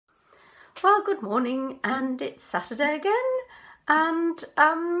Well, good morning, and it's Saturday again, and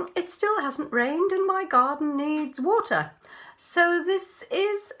it still hasn't rained and my garden needs water. So this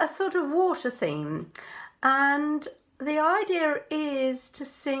is a sort of water theme, and the idea is to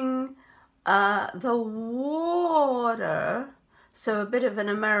sing the water, so a bit of an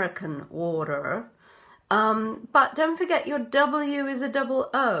American water, but don't forget your W is a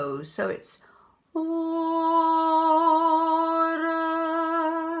double O, so it's water.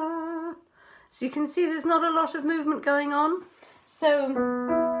 So you can see there's not a lot of movement going on. So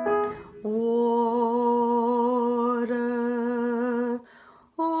water,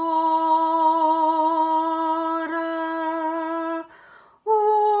 water,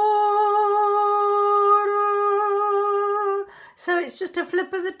 water. So it's just a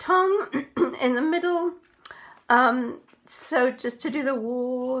flip of the tongue in the middle. So just to do the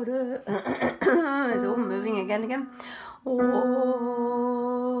water, it's all moving again. Water,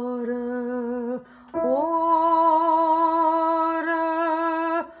 water, water.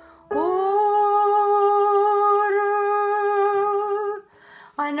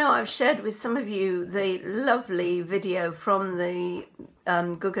 I know I've shared with some of you the lovely video from the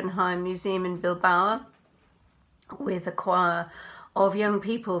Guggenheim Museum in Bilbao with a choir of young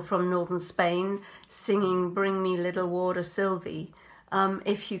people from northern Spain singing Bring Me Little Water, Silvy.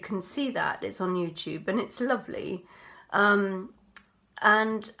 If you can see that, it's on YouTube and it's lovely. And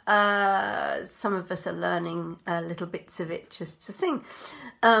some of us are learning little bits of it just to sing.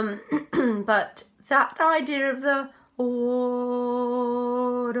 But that idea of the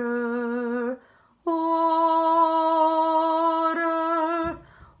water, water,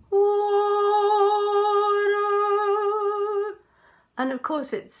 water. And of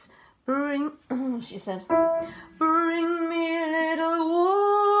course it's she said, bring me a little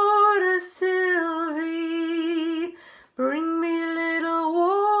water, Silvy. Bring me a little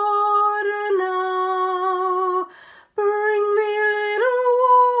water now. Bring me a little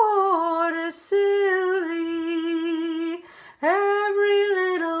water, Silvy. Every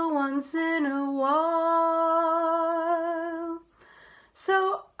little once in a while.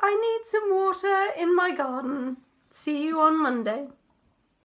 So I need some water in my garden. See you on Monday.